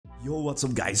Yo, what's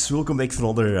up guys? Welcome back for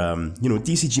another,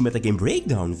 TCG Metagame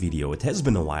Breakdown video. It has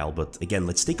been a while, but again,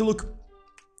 let's take a look.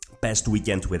 Past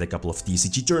weekend with a couple of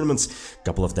TCG tournaments, a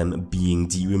couple of them being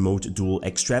the remote duel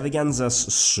extravaganzas,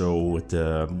 so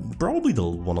probably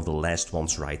one of the last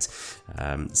ones, right?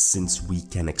 Since we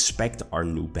can expect our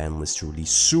new ban list release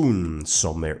soon,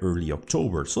 somewhere early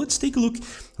October. So let's take a look.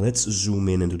 Let's zoom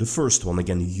in into the first one.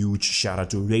 Again, huge shout out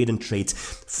to Riddim Trade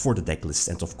for the deck list,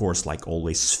 and of course, like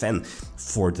always, Sven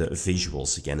for the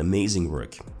visuals. Again, amazing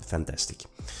work, fantastic.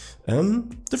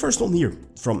 The first one here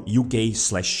from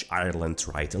UK/Ireland,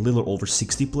 right? A little over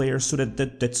 60 players, so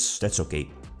that's okay.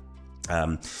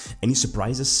 Any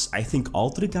surprises? I think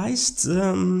Altergeist,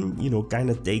 kind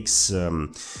of takes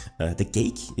the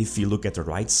cake. If you look at the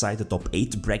right side, the top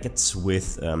 8 brackets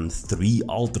with 3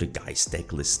 Altergeist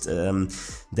deck lists.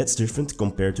 That's different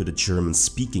compared to the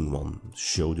German-speaking one.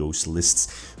 Show those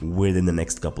lists within the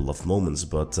next couple of moments,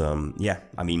 but yeah,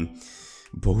 I mean,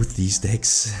 both these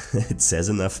decks, it says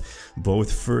enough.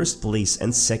 Both first place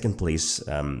and second place,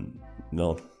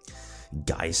 well,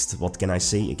 Geist, what can I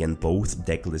say? Again, both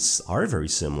deck lists are very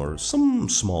similar, some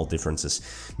small differences,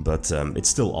 but it's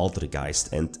still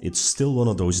Altergeist, and it's still one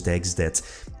of those decks that,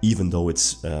 even though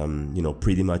it's,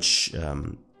 pretty much,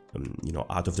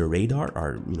 out of the radar,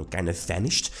 or kind of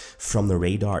vanished from the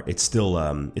radar, it's still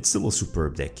a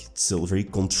superb deck. It's still very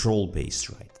control based,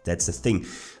 right? That's the thing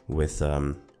with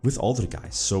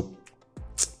Altergeist. So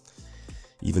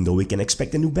even though we can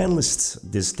expect a new ban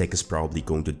list, this deck is probably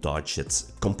going to dodge it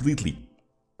completely.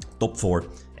 Top 4,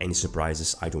 any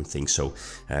surprises? I don't think so.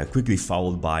 Quickly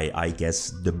followed by, I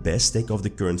guess, the best deck of the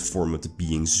current format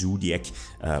being Zodiac.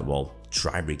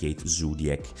 Tri-Brigade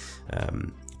Zodiac.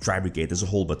 Tri-Brigade as a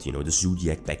whole, but the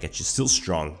Zodiac package is still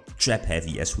strong, trap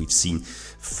heavy, as we've seen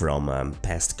from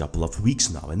past couple of weeks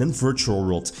now. And then Virtual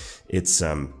World, it's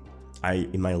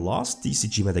in my last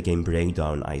TCG Metagame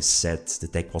Breakdown, I said the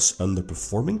deck was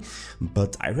underperforming,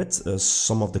 but I read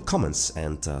some of the comments,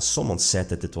 and someone said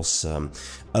that it was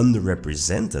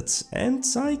underrepresented, and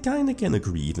I kinda can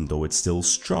agree, even though it's still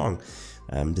strong.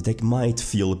 The deck might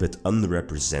feel a bit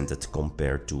underrepresented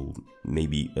compared to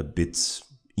maybe a bit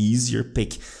easier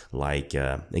pick, like,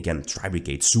 again,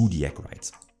 Tri-Brigade Zodiac,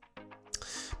 right?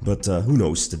 But who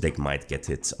knows, the deck might get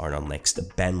hit on our next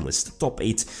ban list. Top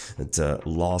 8, the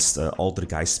last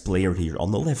Altergeist player here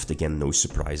on the left. Again, no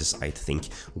surprises, I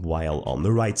think. While on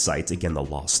the right side, again, the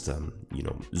last,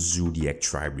 Zodiac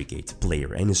Tri-Brigade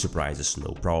player. Any surprises?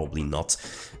 No, probably not.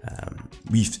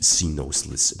 We've seen those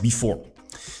lists before.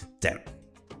 Then,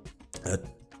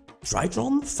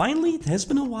 Tritron, finally, it has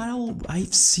been a while.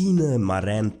 I've seen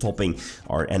Marin topping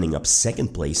or ending up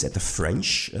second place at the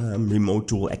French remote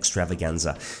duel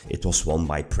extravaganza. It was won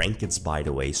by Prankets, by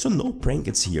the way, so no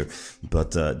Prankets here, but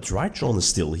Tritron is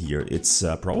still here. It's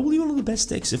probably one of the best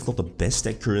decks, if not the best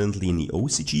deck currently in the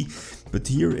OCG, but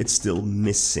here it's still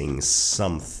missing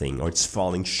something, or it's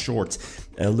falling short,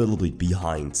 a little bit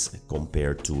behind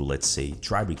compared to, let's say,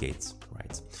 Tri-Brigade.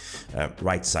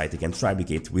 Right side again,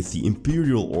 Tri-Brigade with the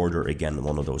Imperial Order, again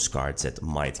one of those cards that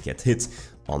might get hit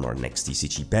on our next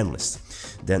TCG ban list.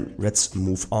 Then let's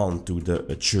move on to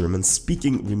the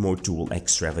German-speaking remote duel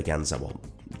extravaganza, well,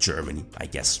 Germany, I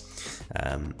guess.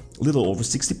 Little over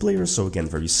 60 players, so again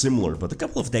very similar, but a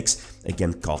couple of decks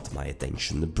again caught my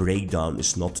attention. The breakdown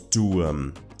is not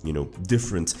too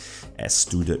different as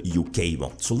to the UK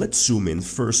one. So let's zoom in.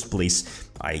 First place,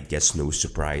 I guess no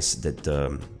surprise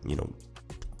that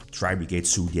Tri-Brigade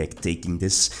Zodiac taking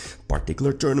this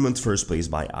particular tournament. First place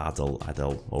by Adel,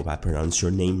 hope I pronounce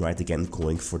your name right again,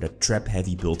 going for the trap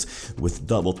heavy build with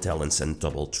double talents and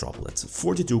double troublet.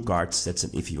 42 cards, that's an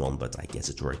iffy one, but I guess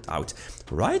it worked out.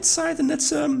 Right side, and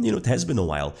that's, it has been a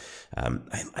while.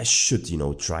 I should,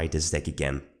 try this deck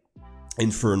again.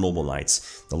 Infernal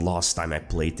Knights. The last time I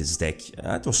played this deck,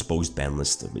 it was post-ban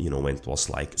list, when it was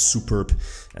like superb,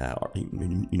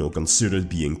 considered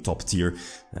being top tier.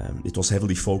 It was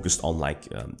heavily focused on like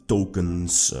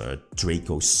tokens,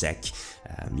 Draco Sec,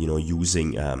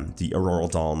 using the Aurora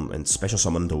Dawn and special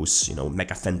summon those,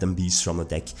 Mecha Phantom Beasts from the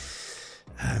deck.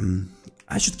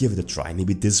 I should give it a try.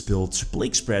 Maybe this build,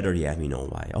 Plague Spreader, yeah, we know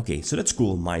why. Okay, so that's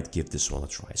cool, might give this one a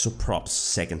try. So props,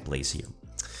 second place here.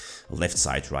 Left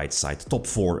side, right side, top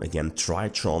 4, again,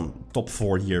 Tritron, top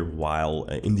 4 here, while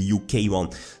in the UK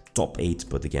one, top 8,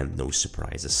 but again, no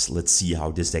surprises. Let's see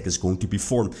how this deck is going to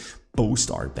perform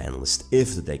post our ban list,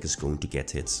 if the deck is going to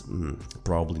get hit.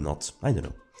 Probably not, I don't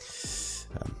know.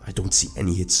 I don't see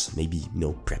any hits, maybe,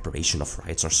 Preparation of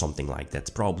Rites or something like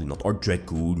that, probably not, or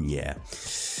Dragoon, yeah.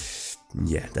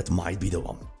 Yeah, that might be the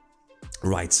one.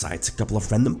 Right side, a couple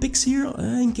of random picks here,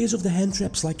 in case of the hand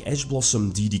traps like Ash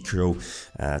Blossom, DD Crow,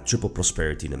 Triple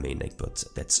Prosperity in the main deck, but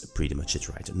that's pretty much it,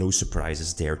 right? No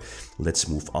surprises there. Let's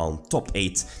move on. Top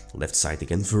 8, left side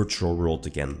again, Virtual World,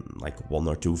 again, like 1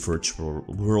 or 2 Virtual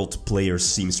World players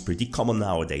seems pretty common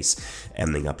nowadays,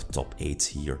 ending up top 8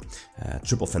 here.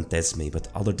 Triple Phantasme, but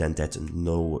other than that,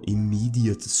 no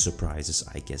immediate surprises,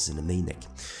 I guess, in the main deck,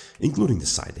 including the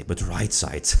side deck, but right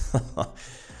side.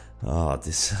 Oh,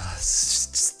 this...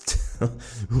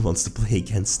 who wants to play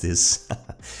against this?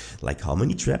 Like, how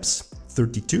many traps?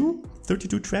 32?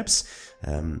 32 traps?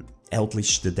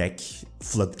 Eldritch the deck,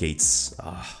 Floodgates.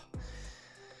 Ah,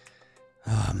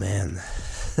 man.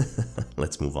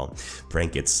 Let's move on.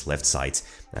 Prankets, left side.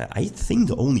 I think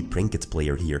the only Pranket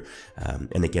player here.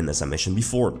 And again, as I mentioned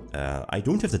before, I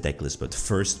don't have the deck list, but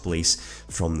first place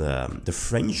from the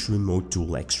French remote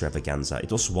tool Extravaganza.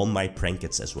 It was won by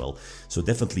Prankets as well. So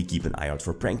definitely keep an eye out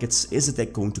for Prankets. Is the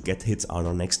deck going to get hit on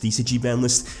our next TCG ban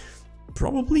list?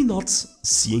 Probably not.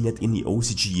 Seeing it in the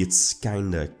OCG, it's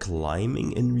kinda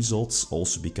climbing in results.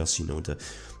 Also because, you know, the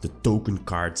token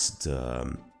cards,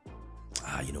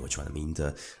 you know which one I mean,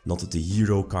 not the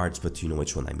hero cards, but you know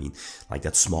which one I mean, like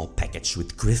that small package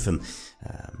with Griffin.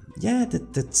 Yeah,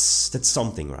 that's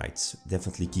something, right?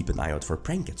 Definitely keep an eye out for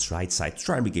Prankets, right side,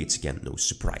 Tribrigates again, no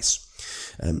surprise.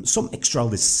 Some extra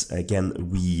lists,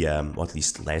 again, we, or at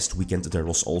least last weekend, there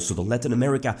was also the Latin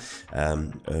America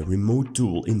Remote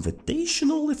Duel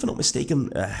Invitational, if I'm not mistaken.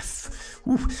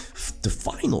 The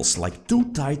finals, like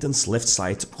 2 Titans, left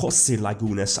side, José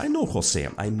Lagunes. I know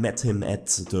José, I met him at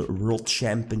the World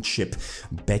Championship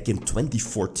back in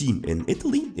 2014 in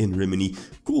Italy, in Rimini.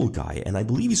 Cool guy, and I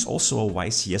believe he's also a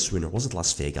YCS winner. Was it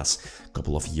Las Vegas a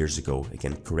couple of years ago?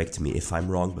 Again, correct me if I'm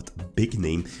wrong, but big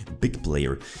name, big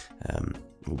player.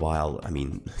 While, I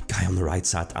mean, guy on the right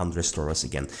side, Andres Torres,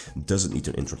 again, doesn't need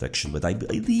an introduction, but I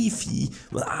believe he,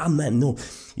 well, man, no,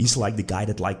 he's like the guy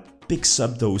that, like, picks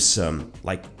up those,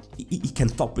 like, he can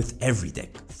top with every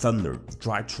deck, Thunder,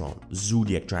 Drytron,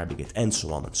 Zodiac, Tribrigade, and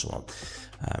so on and so on.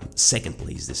 Second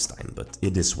place this time, but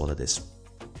it is what it is.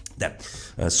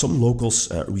 Some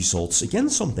locals results, again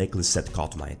some decklists that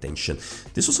caught my attention.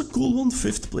 This was a cool one,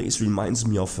 5th place, reminds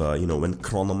me of, you know, when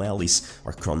Chronomalies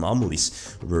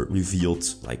were revealed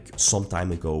like some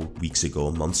time ago, weeks ago,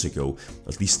 months ago.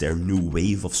 At least their new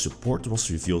wave of support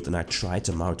was revealed, and I tried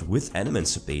them out with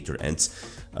Emancipator, and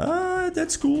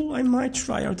that's cool, I might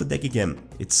try out the deck again.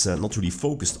 It's not really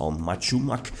focused on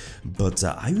Machumak, but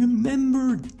I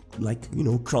remember, like, you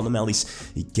know,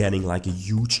 Chronomalies getting like a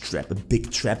huge trap, a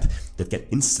big trap that can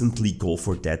instantly go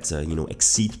for that, you know,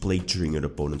 Exceed play during your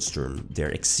opponent's turn.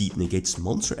 Their Exceed negates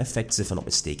monster effects, if I'm not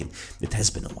mistaken. It has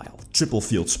been a while. Triple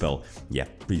field spell, yeah,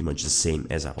 pretty much the same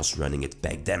as I was running it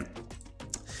back then.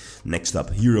 Next up,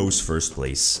 Heroes, 1st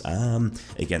place.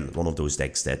 Again, one of those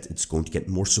decks that it's going to get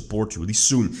more support really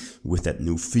soon with that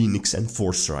new Phoenix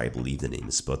Enforcer, I believe the name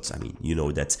is. But I mean, you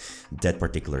know that that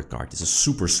particular card is a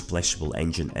super splashable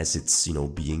engine as it's, you know,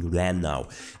 being ran now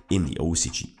in the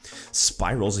OCG.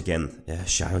 Spirals again,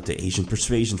 shout out to Asian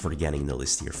Persuasion for getting the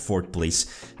list here, 4th place.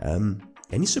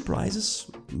 Any surprises?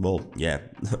 Well, yeah,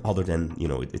 other than, you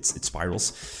know, it's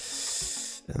Spirals.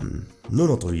 No,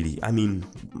 not really. I mean,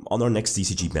 on our next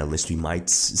TCG ban list, we might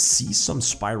see some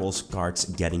Spirals cards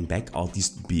getting back, at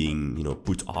least being, you know,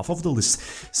 put off of the list,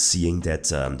 seeing that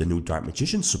the new Dark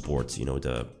Magician support, you know,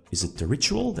 is it the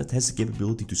Ritual that has the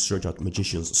capability to search out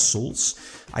Magician's souls?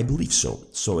 I believe so.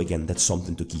 So again, that's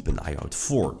something to keep an eye out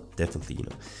for, definitely, you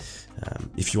know.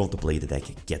 If you want to play the deck,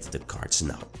 get the cards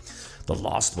now. The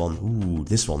last one, ooh,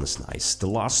 this one is nice. The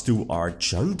last 2 are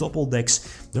Junk Double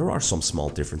decks. There are some small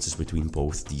differences between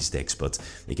both these decks, but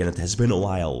again, it has been a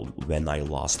while when I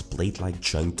last played like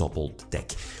Junk Double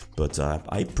deck. But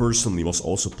I personally was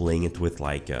also playing it with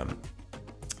like,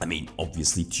 I mean,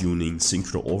 obviously tuning,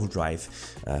 Synchro Overdrive,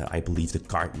 I believe the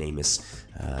card name is,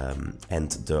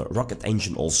 and the Rocket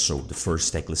Engine also, the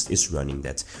first deck list is running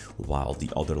that, while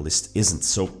the other list isn't.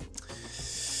 So,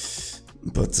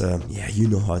 but yeah, you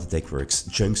know how the deck works.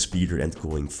 Junk Speeder and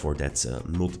going for that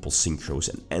multiple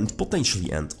synchros and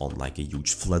potentially end on like a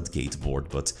huge floodgate board,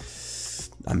 but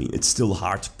I mean, it's still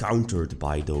hard countered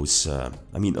by those, I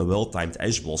mean, a well-timed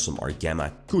Ash Blossom or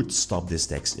Gamma could stop this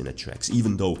deck in its tracks,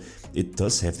 even though it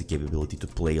does have the capability to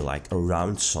play like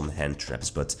around some hand traps,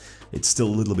 but it's still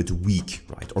a little bit weak,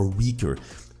 right, or weaker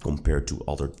compared to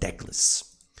other deck lists.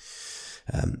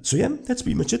 So yeah, that's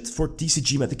pretty much it for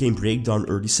TCG Metagame Breakdown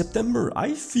early September.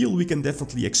 I feel we can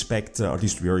definitely expect, or at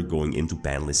least we are going into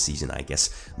banlist season, I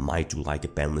guess. Might do like a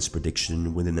banlist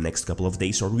prediction within the next couple of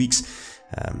days or weeks.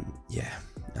 Yeah,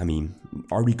 I mean,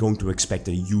 are we going to expect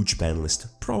a huge banlist?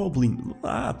 Probably.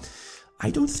 I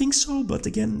don't think so, but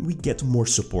again, we get more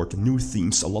support, new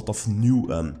themes, a lot of new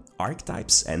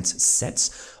archetypes and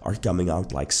sets are coming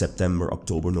out like September,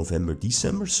 October, November,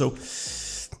 December. So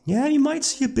yeah, you might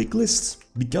see a big list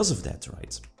because of that,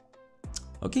 right?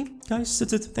 Okay, guys,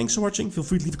 that's it. Thanks for watching. Feel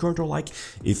free to leave a comment or like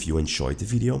if you enjoyed the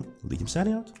video. Riddim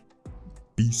signing out.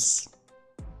 Peace.